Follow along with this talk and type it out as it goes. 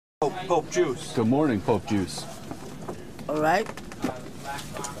Pope Juice. Good morning, Pope Juice. All right.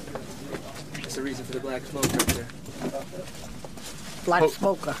 That's the reason for the black smoke right there. Black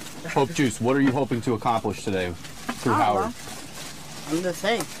smoker. Pope Juice, what are you hoping to accomplish today through Howard? I'm just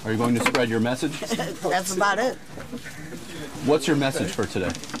saying. Are you going to spread your message? That's about it. What's your message for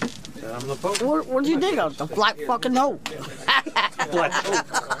today? I'm the Pope. What do you think of? The black fucking note. Black Pope.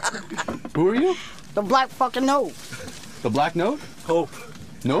 Who are you? The black fucking note. The black note? Pope.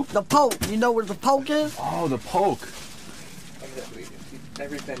 Nope. The Pope. You know what the Pope is? Oh, the poke.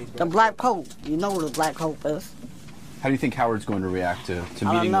 Every penny's The black Pope. You know what the black Pope is? How do you think Howard's going to react to I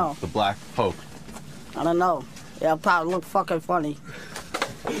don't meeting know. the black poke? I don't know. It'll probably look fucking funny.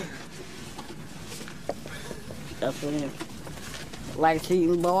 That's what he likes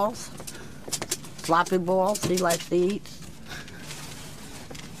eating balls. Floppy balls. He likes to eat.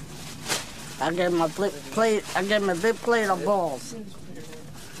 I gave him a plate. I gave him a big plate of balls.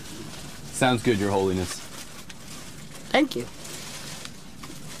 Sounds good, Your Holiness. Thank you.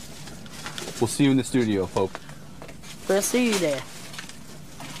 We'll see you in the studio, Pope. We'll see you there.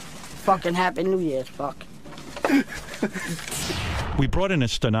 Fucking Happy New Year's, fuck. We brought in a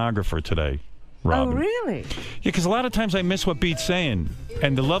stenographer today, Robin. Oh, really? Yeah, because a lot of times I miss what Beat's saying.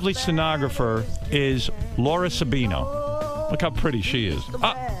 And the lovely stenographer is Laura Sabino. Look how pretty she is.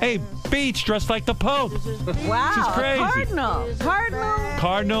 Hey, Beat's dressed like the Pope. Wow. This is crazy. Cardinal.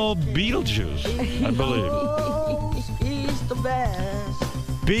 Cardinal Beetlejuice, I believe. He's the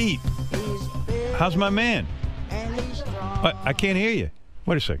best. Beat, how's my man? And he's strong. I can't hear you.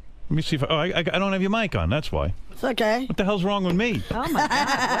 Wait a sec. Let me see if I don't have your mic on. That's why. It's okay. What the hell's wrong with me? Oh, my God. What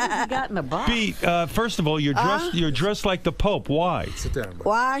has he got in the box? Beat, first of all, you're dressed like the Pope. Why? Sit down,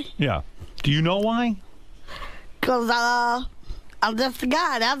 bro. Why? Yeah. Do you know why? Because, I'm just a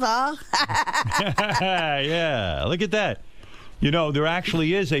guy, that's all. Yeah, look at that. You know, there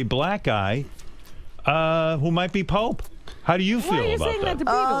actually is a black guy who might be Pope. How do you feel Why are you about saying that? that to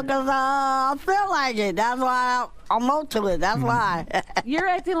Beetle? Because I feel like it. That's why I'm into it. That's why. You're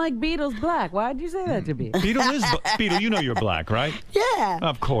acting like Beetle's black. Why'd you say that to me? Beetle, you know you're black, right? Yeah.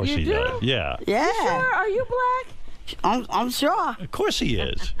 Of course You he do? does. Yeah. Yeah. You sure? Are you black? I'm sure. Of course he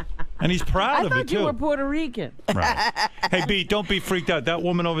is. And he's proud I of it, thought too. you were Puerto Rican. Right. Hey, Beat, don't be freaked out. That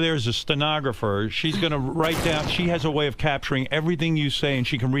woman over there is a stenographer. She's going to write down. She has a way of capturing everything you say, and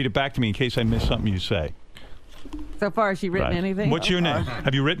she can read it back to me in case I miss something you say. So far, has she written Right. anything? What's your name?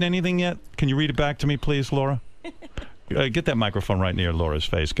 Have you written anything yet? Can you read it back to me, please, Laura? Get that microphone right near Laura's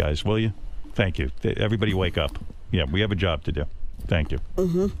face, guys, will you? Thank you. Everybody wake up. Yeah, we have a job to do. Thank you.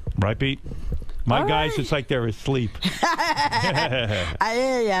 Mm-hmm. Right, Pete? My guys, it's like they're asleep. I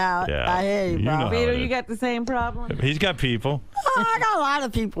hear you. Yeah. I hear you, You bro. know. Beetle, you got the same problem? He's got people. Oh, I got a lot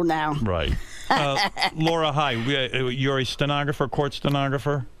of people now. Right. Laura, hi. You're a stenographer, court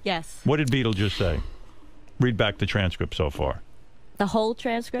stenographer? Yes. What did Beetle just say? Read back the transcript so far, The whole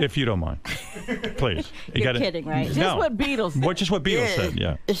transcript? if you don't mind. Please. You're kidding, right? Just No. what Beetle said. Just what Beetle said,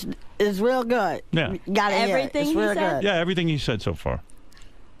 yeah. It's real good. Yeah. You gotta hear it. Everything It's he real said? good. Yeah, everything he said so far.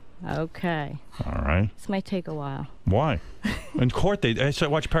 Okay. All right. This might take a while. Why? In court, I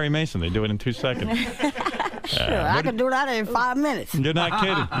watch Perry Mason. They do it in 2 seconds. Sure, I can do that in 5 minutes. You're not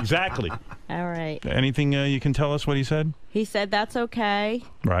kidding. Exactly. All right. Anything you can tell us what he said? He said that's okay.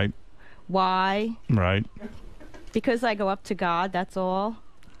 Right. Why? Right. Because I go up to God, that's all.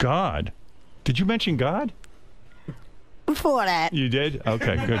 God? Did you mention God? Before that. You did?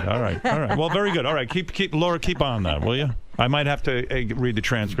 Okay, good. All right. All right. Well, very good. All right. Keep Laura, keep on that, will you? I might have to read the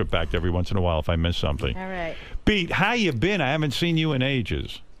transcript back every once in a while if I miss something. All right. Beat, how you been? I haven't seen you in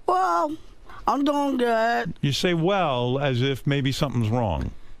ages. Well, I'm doing good. You say well as if maybe something's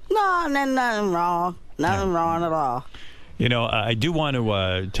wrong. No, there's nothing wrong. Nothing wrong at all. You know, I do want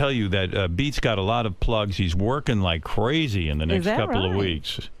to tell you that Beat's got a lot of plugs. He's working like crazy in the next that couple of right?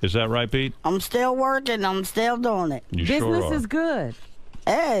 weeks. Is that right, Beat? I'm still working. I'm still doing it. You sure Business are. is good.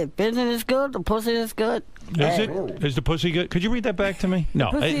 Hey, business is good. The pussy is good. Is Hey. it? Is the pussy good? Could you read that back to me?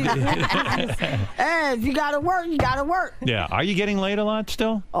 No. Pussy is Hey, if you gotta work, you gotta work. Yeah. Are you getting laid a lot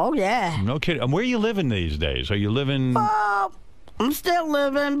still? Oh, yeah. No kidding. Where are you living these days? Are you living? I'm still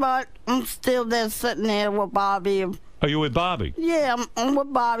living, but I'm still there sitting here with Bobby. Are you with Bobby? Yeah, I'm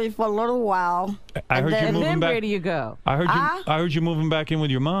with Bobby for a little while. I heard you And moving then back. where do you go? I heard you moving back in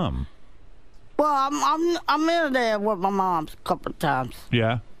with your mom. Well, I'm in there with my mom a couple of times.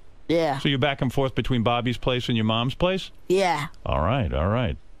 Yeah. Yeah, So you're back and forth between Bobby's place and your mom's place? yeah. All right. All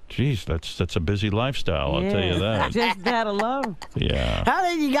right. Jeez, that's a busy lifestyle. I'll tell you that. Just that alone. Yeah.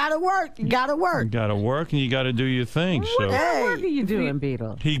 Honey, you gotta work. You gotta work. You got to work and you got to do your thing. So What Hey. work are you doing,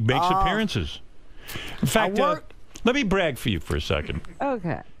 Beetle? he makes appearances. In fact, work. let me brag for you for a second.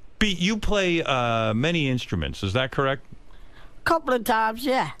 Okay. Beat, you play many instruments. Is that correct? Couple of times,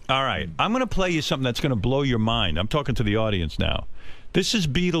 yeah. All right. I'm going to play you something that's going to blow your mind. I'm talking to the audience now. This is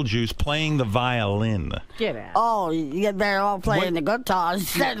Beetlejuice playing the violin. Get out. Oh, you get better off playing the guitar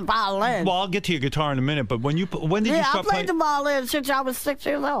instead of violin. Well, I'll get to your guitar in a minute, but when did you I start played playing? the violin since I was 6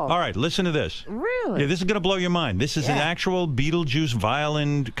 years old. All right, listen to this. Really? Yeah, this is going to blow your mind. This is an Yeah. actual Beetlejuice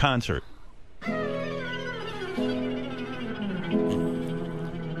violin concert.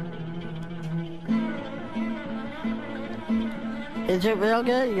 Is it real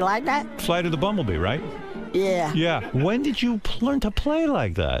good? You like that? Flight of the Bumblebee, right? Yeah. Yeah. When did you learn to play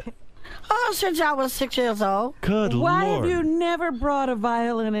like that? Oh, since I was 6 years old. Good Why Lord. have you never brought a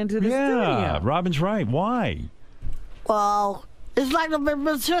violin into the Yeah, studio? Robin's right. Why? Well, it's like a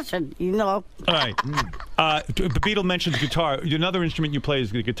musician, you know. All right. Beetle mentions guitar. Another instrument you play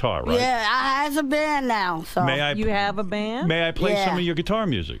is the guitar, right? Yeah, I has a band now, so. May I You have a band? may I play Yeah. some of your guitar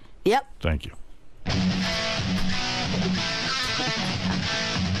music? Yep. Thank you.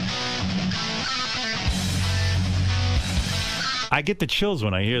 I get the chills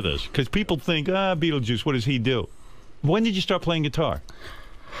when I hear this because people think, Beetlejuice, what does he do? When did you start playing guitar?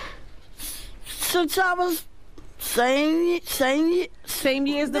 Since I was same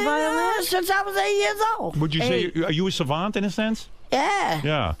year as the violin? Since I was 8 years old. Would you say, Hey. are you a savant in a sense? Yeah.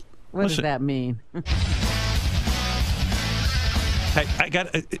 Yeah. What does Listen. that mean? Hey, I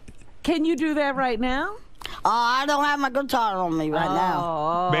got. Can you do that right now? Oh, I don't have my guitar on me right now.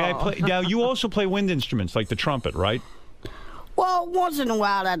 Oh. May I play? Now you also play wind instruments like the trumpet, right? Well, once in a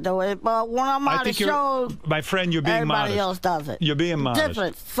while I do it, but when I'm I out of think you're, shows, my friend. You're being everybody modest. else does it. You're being modest.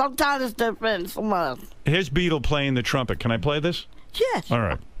 Different. Sometimes it's different. Sometimes. Here's Beetle playing the trumpet. Can I play this? Yes. All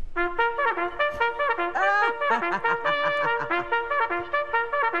right.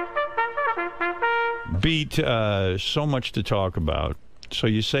 Beat, so much to talk about. So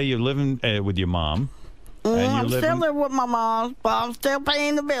you say you're living with your mom. And you're I'm living, still living with my mom, but I'm still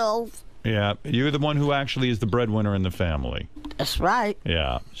paying the bills. yeah, you're the one who actually is the breadwinner in the family. That's right.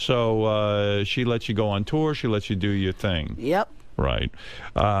 Yeah. So she lets you go on tour. She lets you do your thing. Yep. Right.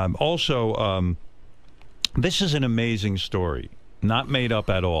 Also, this is an amazing story. Not made up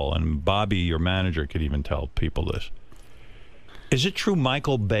at all. And Bobby, your manager, could even tell people this. Is it true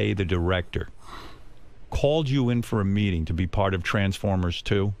Michael Bay, the director, called you in for a meeting to be part of Transformers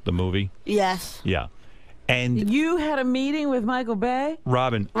 2, the movie? Yes. Yeah. And You had a meeting with Michael Bay?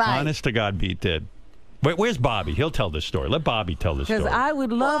 Robin, Right. honest to God, Beat did. Wait, where's Bobby? He'll tell this story. Let Bobby tell this Because story. I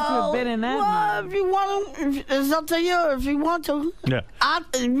would love to have been in that Well, meeting. if you want to, it's up to you. If you want to, Yeah.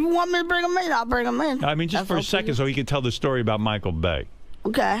 if you want me to bring him in, I'll bring him in. I mean, just That's for a up to second, you. so he can tell the story about Michael Bay.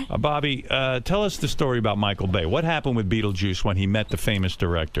 Okay. Bobby, tell us the story about Michael Bay. What happened with Beetlejuice when he met the famous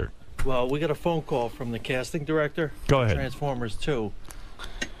director? Well, we got a phone call from the casting director. Go for ahead. Transformers 2.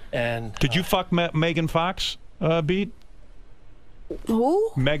 And Did you fuck Megan Fox, Beat?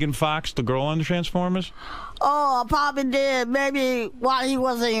 Who? Megan Fox, the girl on the Transformers? Oh, I probably did. Maybe while he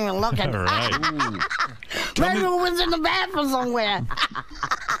wasn't even looking. All right. Maybe he was in the bathroom somewhere.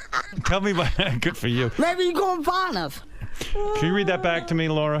 Tell me about good for you. Maybe he couldn't find us. Can you read that back to me,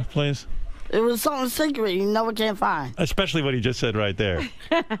 Laura, please? It was something secret you never can find. Especially what he just said right there.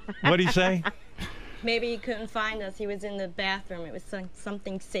 What'd he say? Maybe he couldn't find us. He was in the bathroom. It was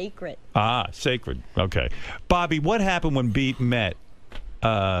something sacred. Ah, sacred. Okay. Bobby, what happened when Beat met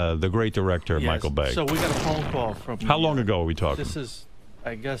the great director, yes, Michael Bay? So we got a phone call from. How long ago are we talking? This is,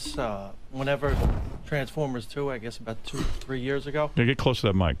 I guess, whenever Transformers 2, I guess about 2-3 years ago. Yeah, get close to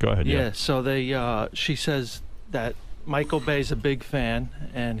that mic. Go ahead. Yeah, so they, she says that Michael Bay's a big fan,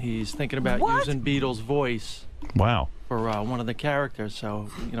 and he's thinking about What? using Beetle's voice Wow. for one of the characters. So,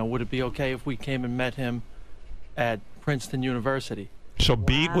 would it be okay if we came and met him at Princeton University? So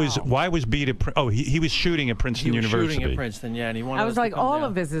Beat was, why was Beat at, he was shooting at Princeton He was University. shooting at Princeton, yeah, and he wanted I us was to like, come all down.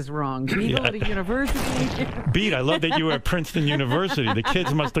 of this is wrong. Beetle at a university. Beat, I love that you were at Princeton University. The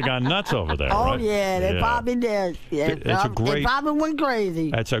kids must have gone nuts over there, Oh, right? yeah, they probably did. Yeah, It's a they great- probably went crazy.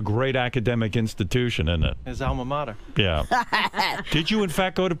 That's a great academic institution, isn't it? His alma mater. Yeah. Did you, in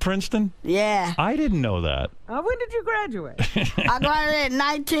fact, go to Princeton? Yeah. I didn't know that. When did you graduate? I graduated in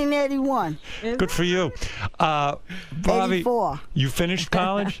 1981. Good for you. Bobby, 84. you finished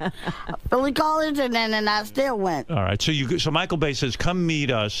college? Philly College, and then I still went. All right. So Michael Bay says, come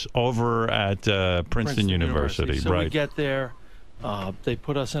meet us over at Princeton University. So right. we get there, they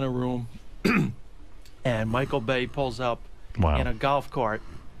put us in a room, and Michael Bay pulls up Wow. in a golf cart,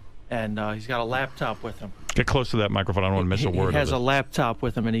 and he's got a laptop with him. Get close to that microphone. I don't want to miss a word He has of a it. laptop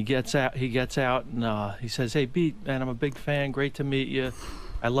with him, and he gets out, and he says, "Hey, Beat, man, I'm a big fan. Great to meet you.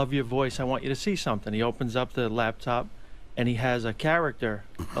 I love your voice. I want you to see something." He opens up the laptop, and he has a character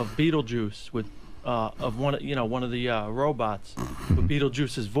of Beetlejuice with of one of the robots with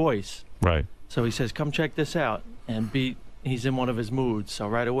Beetlejuice's voice. Right. So he says, "Come check this out," and he's in one of his moods. So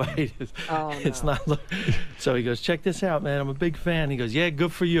right away, it's not. So he goes, "Check this out, man. I'm a big fan." He goes, "Yeah,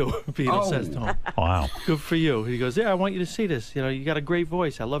 good for you." Beetle says to him, Wow. "Good for you." He goes, "Yeah, I want you to see this. You know, you got a great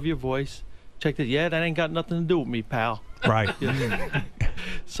voice. I love your voice. Check this. Yeah, that ain't got nothing to do with me, pal." Right.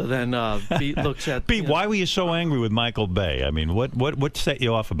 So then Beat looks at Beat, why were you so angry with Michael Bay? I mean, what set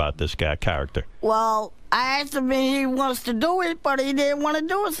you off about this guy character? Well, I asked him if he wants to do it, but he didn't want to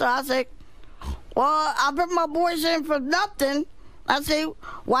do it. So I said, well, I put my boys in for nothing. I said,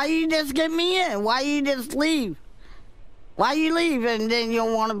 why you just get me in? Why you just leave? Why you leave and then you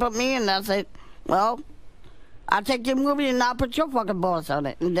don't want to put me in? I said, well, I'll take your movie and I'll put your fucking boss on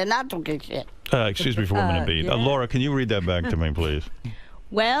it. And then I took his shit. Excuse me for a minute, Beat. Yeah. Laura, can you read that back to me, please?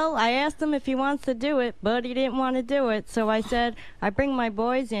 Well, I asked him if he wants to do it, but he didn't want to do it. So I said, I bring my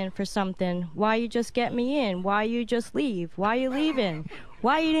boys in for something. Why you just get me in? Why you just leave? Why you leaving?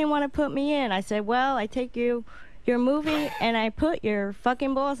 Why you didn't want to put me in? I said, well, I take your movie and I put your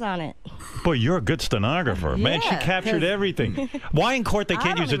fucking boss on it. Boy, you're a good stenographer. Man, she Yeah, captured 'cause- everything. Why in court they I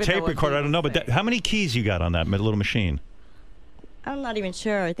can't don't use a even know tape what recorder? I don't know, people but say. how many keys you got on that little machine? I'm not even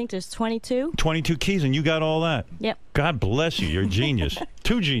sure. I think there's 22. 22 keys, and you got all that? Yep. God bless you. You're a genius.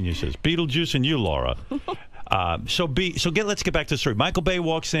 Two geniuses, Beetlejuice and you, Laura. Let's get back to the story. Michael Bay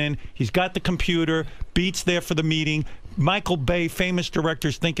walks in. He's got the computer. Beat's there for the meeting. Michael Bay, famous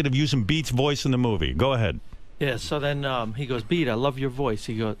director's thinking of using Beat's voice in the movie. Go ahead. Yeah. So then he goes, "Beat, I love your voice."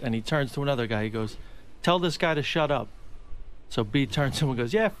 He goes, and he turns to another guy. He goes, "Tell this guy to shut up." So Beat turns to him and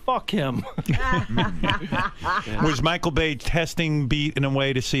goes, "Yeah, fuck him." Was Michael Bay testing Beat in a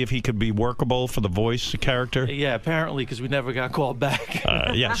way to see if he could be workable for the voice character? Yeah, apparently, because we never got called back.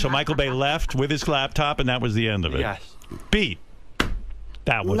 Yeah, so Michael Bay left with his laptop, and that was the end of it. Yes. Beat,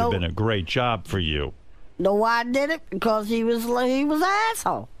 that would have No. been a great job for you. Know why I did it? Because he was an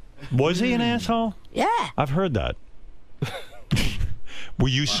asshole. Was he an asshole? Yeah. I've heard that. Were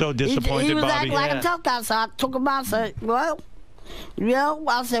you so disappointed, he was Bobby? acting like Yeah. a tough guy, so I took him out and said, well,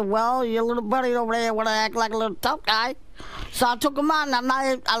 I said, well, your little buddy over there want to act like a little tough guy. So I took him out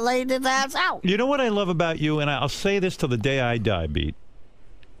and I laid his ass out. You know what I love about you, and I'll say this till the day I die, Beat.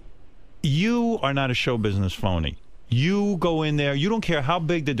 You are not a show business phony. You go in there. You don't care how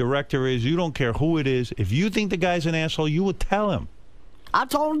big the director is. You don't care who it is. If you think the guy's an asshole, you will tell him. I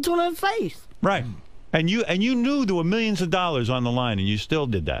told him to his face. Right. And you knew there were millions of dollars on the line, and you still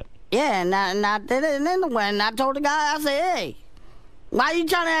did that. Yeah, and I did it anyway. And I told the guy, I said, hey, why you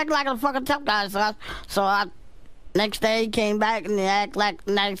trying to act like a fucking tough guy? Next day he came back and he act like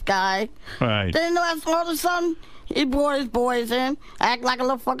a nice guy. Right. Then all of a sudden, he brought his boys in, act like a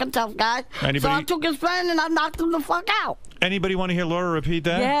little fucking tough guy. So I Anybody- took his friend and I knocked him the fuck out. Anybody want to hear Laura repeat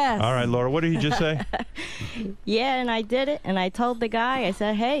that? Yes. All right, Laura, what did he just say? Yeah, and I did it, and I told the guy, I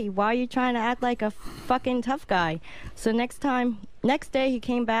said, hey, why are you trying to act like a fucking tough guy? So next day he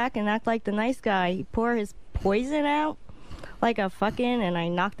came back and act like the nice guy. He poured his poison out like a fucking, and I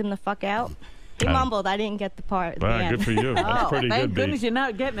knocked him the fuck out. He mumbled. I didn't get the part. at the Wow, end. good for you. That's Oh, pretty thank good, goodness Beat. you're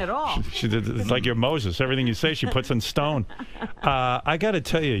not getting it all. She did, it's like you're Moses. Everything you say, she puts in stone. I got to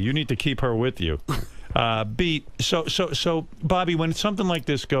tell you, you need to keep her with you. Beat. So, Bobby, when something like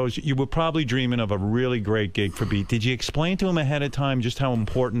this goes, you were probably dreaming of a really great gig for Beat. Did you explain to him ahead of time just how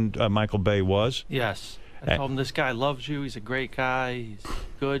important Michael Bay was? Yes. I told him, this guy loves you. He's a great guy. He's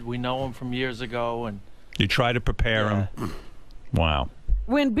good. We know him from years ago. And You try to prepare him. Wow.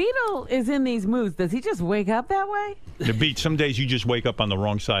 When Beetle is in these moods, does he just wake up that way? The Beat. Some days you just wake up on the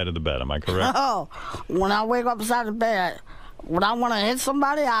wrong side of the bed. Am I correct? Oh, when I wake up beside the bed, when I want to hit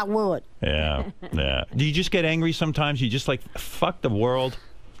somebody, I would. Yeah. Yeah. Do you just get angry sometimes? You just like fuck the world.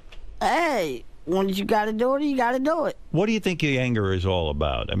 Hey, when you got to do it, you got to do it. What do you think your anger is all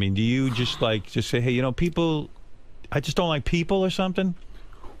about? I mean, do you just say, hey, you know, people, I just don't like people or something?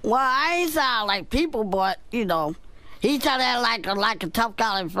 Well, I ain't sound like people, but, you know, he tried to act like a tough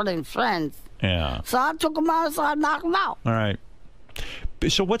guy in front of his friends. Yeah. So I took him out, so I knocked him out. All right.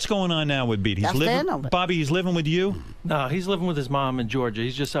 So what's going on now with Beat? He's That's the end of living, it. Bobby, he's living with you? no, he's living with his mom in Georgia.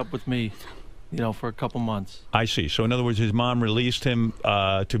 He's just up with me, for a couple months. I see. So in other words, his mom released him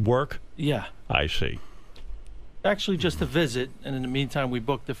to work? Yeah. I see. Actually, just a visit. And in the meantime, we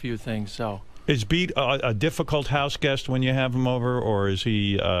booked a few things. So Is Beat a difficult house guest when you have him over, or is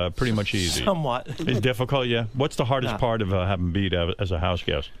he pretty much easy? somewhat. Is difficult, yeah? What's the hardest No. part of having Beat as a house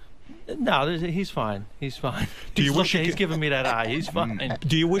guest? No, he's fine. He's fine. Do you wish he's giving me that eye? He's fine.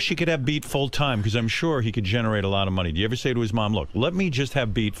 Do you wish he could have Beat full time? Because I'm sure he could generate a lot of money. Do you ever say to his mom, "Look, let me just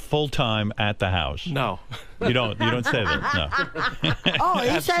have Beat full time at the house"? No. You don't say that. No. Oh,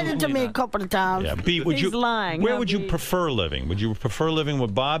 he said it to me a couple of times. Yeah, Beat. Would He's you? lying, Where huh, would you Beat? prefer living? Would you prefer living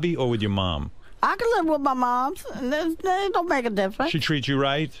with Bobby or with your mom? I can live with my moms. And it don't make a difference. She treats you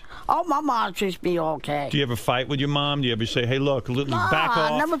right? Oh, my mom treats me okay. Do you ever fight with your mom? Do you ever say, "Hey, look, back I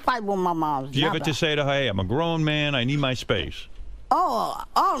off"? never fight with my mom. Do you ever just say to her, "Hey, I'm a grown man. I need my space"? Oh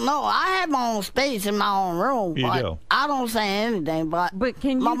no! I have my own space in my own room. You but do? I don't say anything. But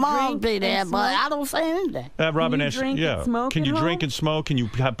can you my mom drink be and there, but smoke? I don't say anything. Robin you asked, drink and yeah. smoke Can at you drink home? and smoke? Can you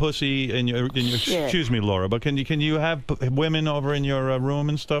have pussy in your Shit. excuse me, Laura, but can you have women over in your room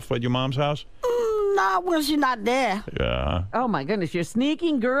and stuff at your mom's house? Not when she's not there. Yeah. Oh my goodness, you're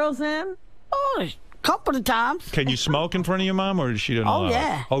sneaking girls in? Oh, a couple of times. Can you smoke in front of your mom, or does she don't allow it?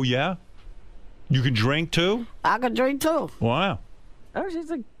 Yeah. Oh yeah. You can drink too? I can drink too. Wow. Oh,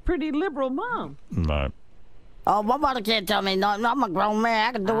 she's a pretty liberal mom. Right. Oh, my mother can't tell me nothing. I'm a grown man.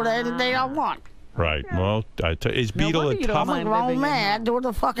 I can do anything I want. Right. Well, is No Beetle wonder a you don't tough? I'm a mind grown living man. I in do what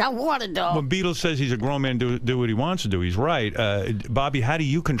the fuck I want to do. When Beetle says he's a grown man, do what he wants to do. He's right. Bobby, how do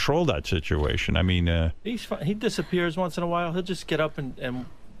you control that situation? I mean, He's fine. He disappears once in a while. He'll just get up and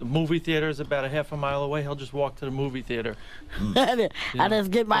the movie theater is about a half a mile away. He'll just walk to the movie theater. I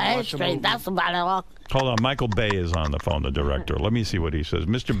just get my head watch a straight. movie. That's about it all. hold on. Michael Bay is on the phone, the director. Let me see what he says.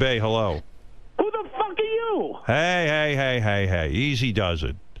 Mr. Bay, hello. Who the fuck are you? Hey. Easy does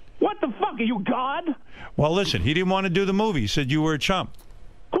it. What the fuck? Are you God? Well, listen, he didn't want to do the movie. He said you were a chump.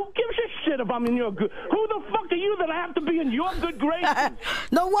 Who gives a shit if I'm in your good... Who the fuck are you that I have to be in your good graces?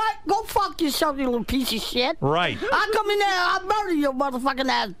 Know what? Go fuck yourself, you little piece of shit. Right. I come in there, I'll murder your motherfucking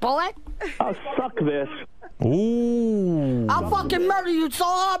ass, boy. I'll suck this. Ooh. I'll fucking murder you so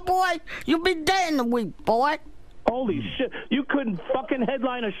hard, boy. You'll be dead in a week, boy. Holy shit. You couldn't fucking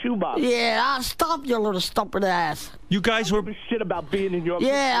headline a shoebox. Yeah, I'll stomp your little stupid ass. You guys were... Give a shit about being in your...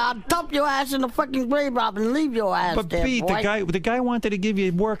 Yeah, I'll dump your ass in the fucking grave rob and leave your ass But there, Pete, boy. the guy wanted to give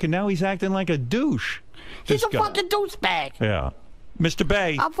you work, and now he's acting like a douche. He's This a guy. fucking douchebag. Yeah. Mr.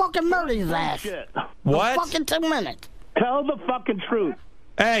 Bay. I'll fucking murder his ass. Shit. What? Fucking 2 minutes. Tell the fucking truth.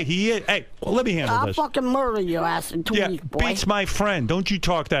 Hey, he is... Hey, well, let me handle I'll this. fucking murder your ass in 2 Yeah, weeks, boy. Beat's my friend. Don't you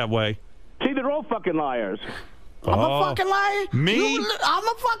talk that way. See, they're all fucking liars. I'm Oh. a fucking liar. Me? I'm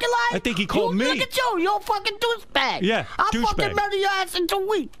a fucking liar. I think he called me. Look at you. You're a fucking douchebag. Yeah, I'll douchebag. fucking murder your ass in 2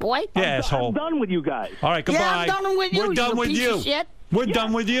 weeks, boy. Yeah, I'm asshole. done with you guys. All right, goodbye. Yeah, I'm done with you, We're done you with piece you. of shit. We're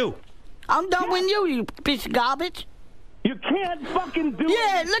done with you. I'm done with you, you piece of garbage. You can't fucking do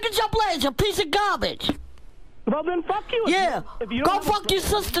Yeah, it. look at your place, you piece of garbage. Well, then fuck you. Yeah, If you go don't- fuck your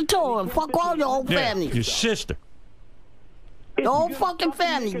sister too, and fuck all your whole Yeah, family. your sister. Your whole fucking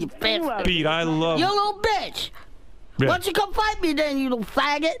family, you bastard. Pete, I love... You little bitch. Yeah. Why don't you come fight me then, you little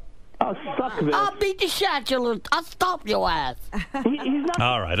faggot? I'll suck this. I'll beat the shit out you little... I'll stomp your ass. He's not...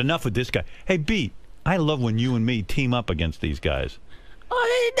 All right, enough with this guy. Hey, Pete, I love when you and me team up against these guys.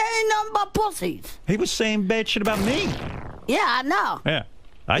 Oh, they ain't nothing but pussies. He was saying bad shit about me. Yeah, I know. Yeah.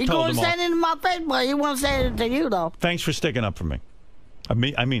 I He told gonna him say all. it in my face, but he won't say it to you, though. Thanks for sticking up for me. I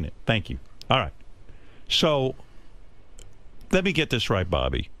mean it. Thank you. All right. So, let me get this right,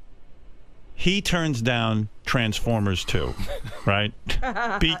 Bobby. He turns down Transformers 2, right?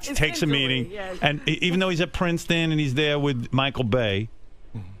 Beat takes a meeting, yes. and even though he's at Princeton and he's there with Michael Bay,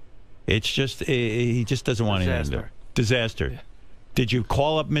 it's just he just doesn't want anything to do. Disaster. Yeah. Did you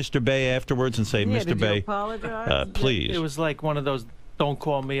call up Mr. Bay afterwards and say, Yeah, Mr. did you Bay, apologize? please? It was like one of those, don't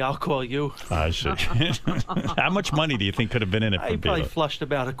call me, I'll call you. I see. How much money do you think could have been in it I for probably Beetle? flushed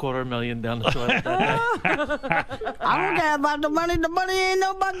about $250,000 down the toilet that day. I don't care about the money. The money ain't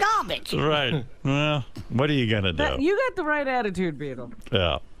no but garbage. Right. Well, what are you gonna do? You got the right attitude, Beetle.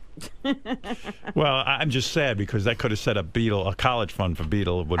 Yeah. Well, I'm just sad because that could have set up Beetle, a college fund for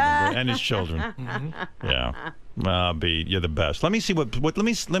Beetle, and his children. Yeah. Beat, you're the best. Let me see what let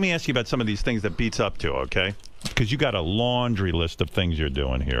me ask you about some of these things that Beat's up to, okay? Because you got a laundry list of things you're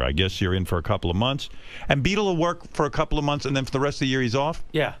doing here. I guess you're in for a couple of months, and Beetle will work for a couple of months, and then for the rest of the year he's off.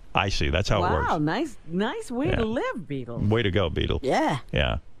 Yeah. I see. That's how it Wow, works. nice way Yeah. to live, Beetle. Way to go, Beetle. Yeah.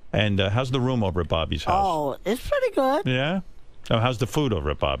 Yeah. And how's the room over at Bobby's house? Oh, it's pretty good. Yeah. Oh, how's the food over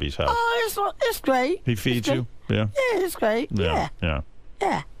at Bobby's house? Oh, it's great. He feeds It's you? Yeah. Yeah, it's great. Yeah. Yeah.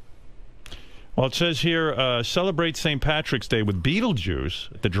 Yeah. Well, it says here, celebrate St. Patrick's Day with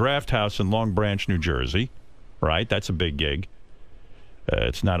Beetlejuice at the Draft House in Long Branch, New Jersey. Right? That's a big gig.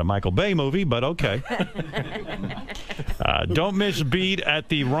 It's not a Michael Bay movie, but okay. Don't miss Beat at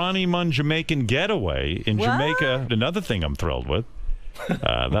the Ronnie Munn Jamaican Getaway in Jamaica. Another thing I'm thrilled with.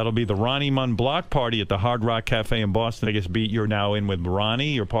 That'll be the Ronnie Munn block party at the Hard Rock Cafe in Boston. I guess, Beat, you're now in with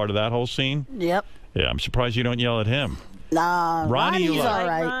Ronnie. You're part of that whole scene? Yep. Yeah, I'm surprised you don't yell at him. Nah, Ronnie's all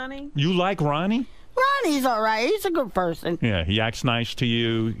right. Ronnie? You like Ronnie? Ronnie's all right. He's a good person. Yeah, he acts nice to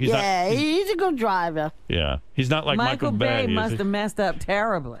you. He's He's a good driver. Yeah, he's not like Michael Bay. is Must he? have messed up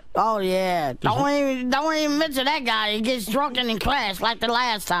terribly. Oh, yeah. Don't even mention that guy. He gets drunk and crashed like the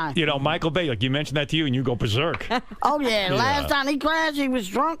last time. You know, Michael Bay, like you mentioned that to you, and you go berserk. Oh, yeah. Last time he crashed, he was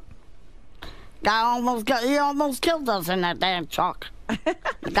drunk. He almost killed us in that damn truck.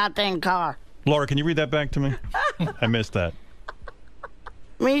 The goddamn car. Laura, can you read that back to me? I missed that.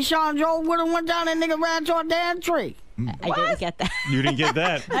 Me and Sean drove with him, went down and nigga ran to a damn tree. I didn't get that. You didn't get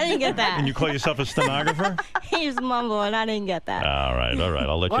that? I didn't get that. And you call yourself a stenographer? He's mumbling. I didn't get that. All right.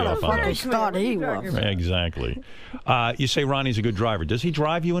 I'll let you What a off on fucking that. start he was. Exactly. You say Ronnie's a good driver. Does he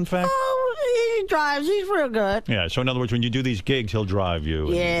drive you, in fact? Oh, he drives. He's real good. Yeah, so in other words, when you do these gigs, he'll drive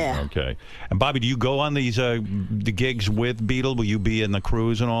you. Yeah. Okay. And Bobby, do you go on these the gigs with Beetle? Will you be in the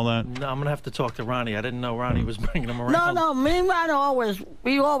cruise and all that? No, I'm going to have to talk to Ronnie. I didn't know Ronnie was bringing him around. No, me and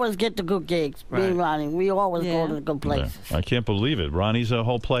Ronnie always get the good gigs. Me and Ronnie, we always go to the good places. Yeah. I can't believe it. Ronnie's a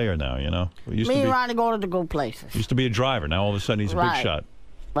whole player now, you know? Me and Ronnie go to the good places. Used to be a driver. Now all of a sudden he's a big shot.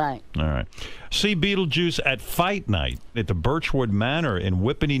 Right. All right. See Beetlejuice at Fight Night at the Birchwood Manor in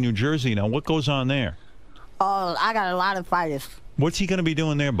Whippany, New Jersey. Now, what goes on there? Oh, I got a lot of fighters. What's he going to be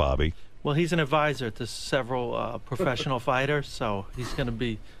doing there, Bobby? Well, he's an advisor to several professional fighters, so he's going to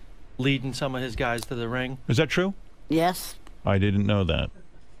be leading some of his guys to the ring. Is that true? Yes. I didn't know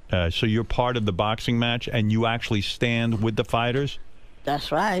that. So you're part of the boxing match, and you actually stand with the fighters?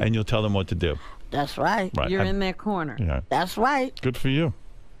 That's right. And you'll tell them what to do? That's right. You're in their corner. Yeah. That's right. Good for you.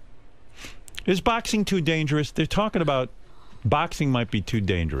 Is boxing too dangerous? They're talking about boxing might be too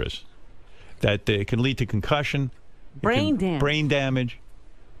dangerous. That it can lead to concussion. Brain damage. Brain damage.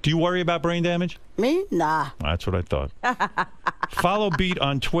 Do you worry about brain damage? Me? Nah. That's what I thought. Follow Beat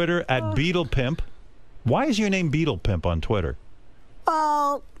on Twitter at BeetlePimp. Why is your name BeetlePimp on Twitter?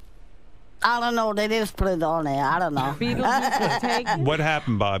 Oh, I don't know. They just put it on there. I don't know. Beetlejuice was taken? What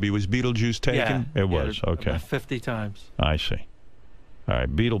happened, Bobby? Was Beetlejuice taken? Yeah. It was. Okay. About 50 times. I see. All right,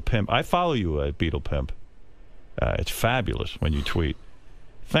 BeetlePimp. I follow you at BeetlePimp. It's fabulous when you tweet.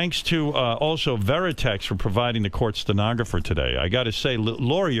 Thanks to also Veritex for providing the court stenographer today. I got to say,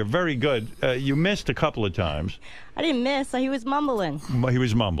 Laura, you're very good. You missed a couple of times. I didn't miss. He was mumbling. He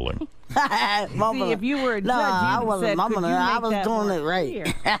was mumbling. See, if you were a judge, I you'd wasn't said, mumbling. "Could you I make was that doing more it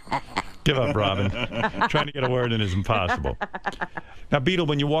right." clear?" Give up, Robin. Trying to get a word in is impossible. Now, Beetle,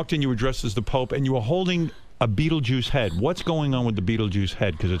 when you walked in, you were dressed as the Pope, and you were holding a Beetlejuice head. What's going on with the Beetlejuice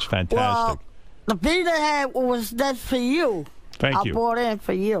head? Because it's fantastic. Well, the Peter head that's for you. Thank you. I bought in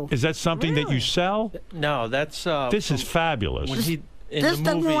for you. Is that something that you sell? No, that's... This is fabulous. When he, in This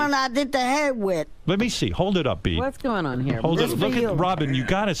the movie, the one I did the head with. Let me see. Hold it up, Beat. What's going on here? Hold it. This Look for at you. Robin. You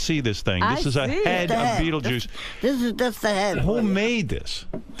got to see this thing. This I is a see it. head The of head. Beetlejuice. This is just the head. Who made this?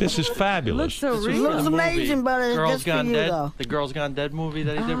 This is Looks fabulous. so this was real. in Looks the movie, amazing, but it's Girls just for Gone you, Dead, though. the Girls Gone Dead movie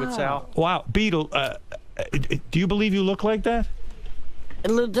that he did with Sal. Wow, Beetle. Do you believe you look like that? It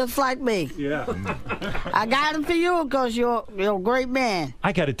looks just like me. Yeah. I got it for you because you're a great man.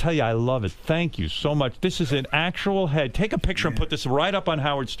 I got to tell you, I love it. Thank you so much. This is an actual head. Take a picture and put this right up on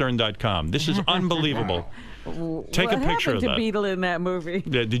howardstern.com. This is unbelievable. Take what a picture of happened to that. Beetle in that movie?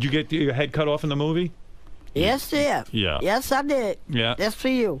 Did you get your head cut off in the movie? Yes, yeah. Yeah. Yes, I did. Yeah. That's for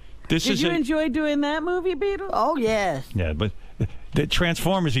you. This Did is you a, enjoy doing that movie, Beetle? Oh, yes. Yeah, but the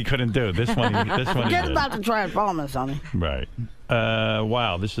Transformers he couldn't do. This one he Forget did. about the Transformers, honey. Right.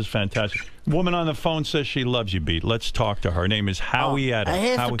 Wow, this is fantastic. Woman on the phone says she loves you, Beat. Let's talk to her. Her name is Howietta.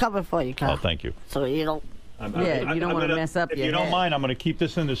 Here's Howie- the cover for you, Kyle. Oh, thank you. So you don't... Yeah, you don't want to mess up If your you don't head. mind, I'm going to keep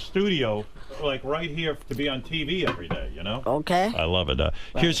this in the studio, like right here, to be on TV every day, you know? Okay. I love it.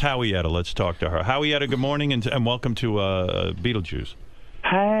 Here's Howietta. Let's talk to her. Howietta, good morning, and welcome to Beetlejuice.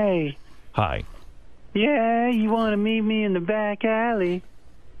 Hey, Hi. yeah, you want to meet me in the back alley?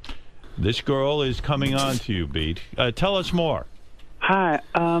 This girl is coming on to you, Beat. Tell us more. Hi,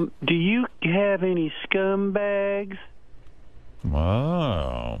 do you have any scumbags?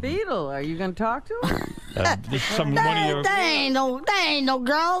 Wow. Beetle, are you going to talk to him? This is one of your... They ain't no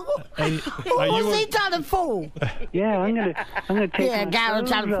girl. Are Who's you he trying to fool? Yeah, I'm gonna take Yeah, my guy trying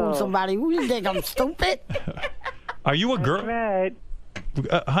to clothes fool off. somebody. Who you think I'm stupid? Are you a girl? Right.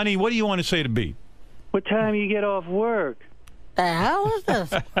 Honey, what do you want to say to Beat? What time you get off work? The hell is this?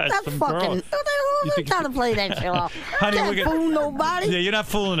 That's some fucking. girl. Who the hell is think- trying to play that shit off? Honey, Can't look at- fool nobody. Yeah, you're not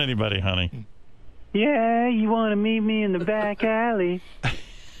fooling anybody, honey. Yeah, you want to meet me in the back alley?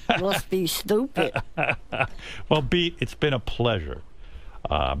 Must be stupid. Well, Beat, it's been a pleasure.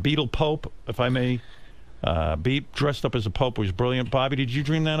 Beetle Pope, if I may. Beat dressed up as a pope was brilliant. Bobby, did you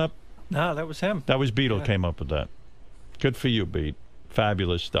dream that up? No, that was him. That was Beetle came up with that. Good for you, Beat.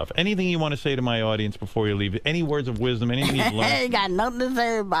 Fabulous stuff. Anything you want to say to my audience before you leave? Any words of wisdom? Anything you've learned? Ain't got nothing to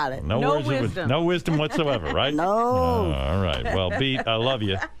say about it. No words wisdom. no wisdom whatsoever, right? No. All right. Well, Beat, I love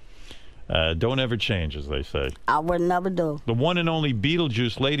you. Don't ever change, as they say. I would never do. The one and only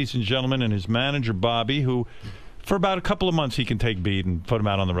Beetlejuice, ladies and gentlemen, and his manager, Bobby, who... For about a couple of months, he can take Beat and put him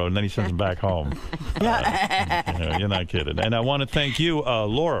out on the road, and then he sends him back home. You're not kidding. And I want to thank you,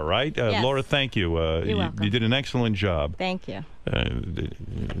 Laura, right? Yes. Laura, thank you. You're welcome. You did an excellent job. Thank you.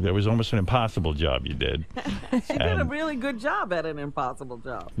 There was almost an impossible job you did. She did a really good job at an impossible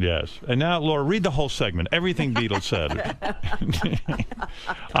job. Yes. And now, Laura, read the whole segment. Everything Beetle said.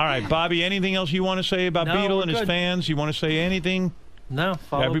 All right, Bobby, anything else you want to say about No, Beetle we're and his good. fans? You want to say anything? No,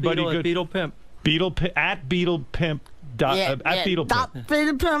 follow Everybody Beetle good? at Beetle Pimp. At BeetlePimp. At BeetlePimp.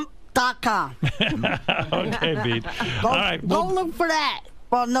 BeetlePimp.com. Okay, Beat. Go, All right. go well- look for that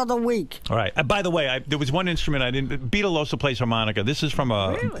for another week. All right. By the way, there was one instrument I didn't. Beetle also plays harmonica. This is from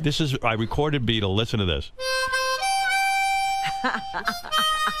a. Really? This is I recorded Beetle. Listen to this.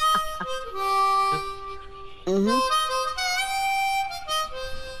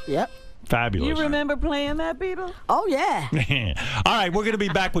 Yep. Fabulous. You remember playing that, Beetle? Oh, yeah. All right, we're going to be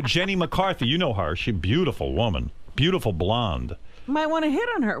back with Jenny McCarthy. You know her. She's a beautiful woman. Beautiful blonde. Might want to hit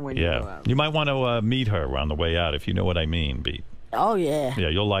on her when you go Yeah. out. You might want to meet her on the way out, if you know what I mean, Beat. Oh, yeah. Yeah,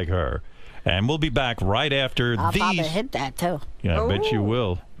 you'll like her. And we'll be back right after I'll probably these. hit that, too. Yeah, I bet you Ooh.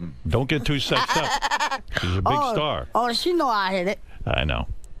 will. Don't get too sexed up. She's a big star. Oh, she know I hit it. I know.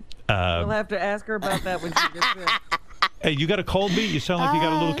 You'll have to ask her about that when she gets there. Hey, you got a cold, Beat? You sound like you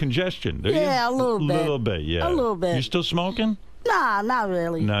got a little congestion. Do you? yeah, a little bit. little bit, yeah. A little bit. You still smoking? Nah, not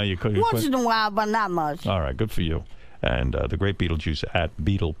really. No, you couldn't. Once in a while, but not much. All right, good for you. And the great Beetlejuice at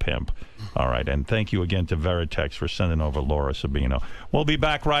Beetle Pimp. All right, and thank you again to Veritex for sending over Laura Sabino. We'll be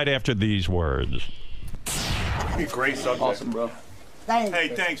back right after these words. Great subject. Awesome, bro. Thanks. Hey,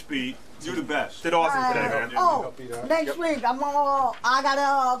 thanks, Pete. You're the best. Did awesome today, man. Oh, next week I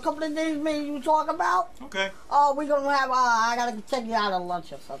got a couple of things me you talk about. Okay. Oh, we're gonna have I gotta take you out to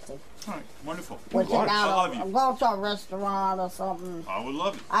lunch or something. All right. Wonderful. We'll check I love out. you. I'm going to a restaurant or something. I would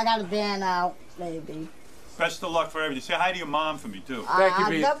love you. I got a band out, maybe. Best of luck for everything. Say hi to your mom for me, too.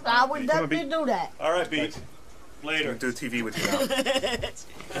 I would definitely do that. All right, Pete. Later. Do TV with you now.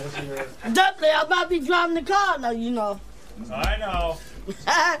 Definitely, I might be driving the car now, you know. I know.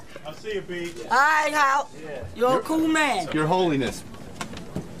 All I'll see you, Pete. right, Hal. You're a cool man. Your Holiness,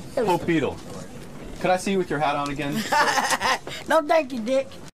 Pope Beetle. Could I see you with your hat on again? No, thank you, Dick.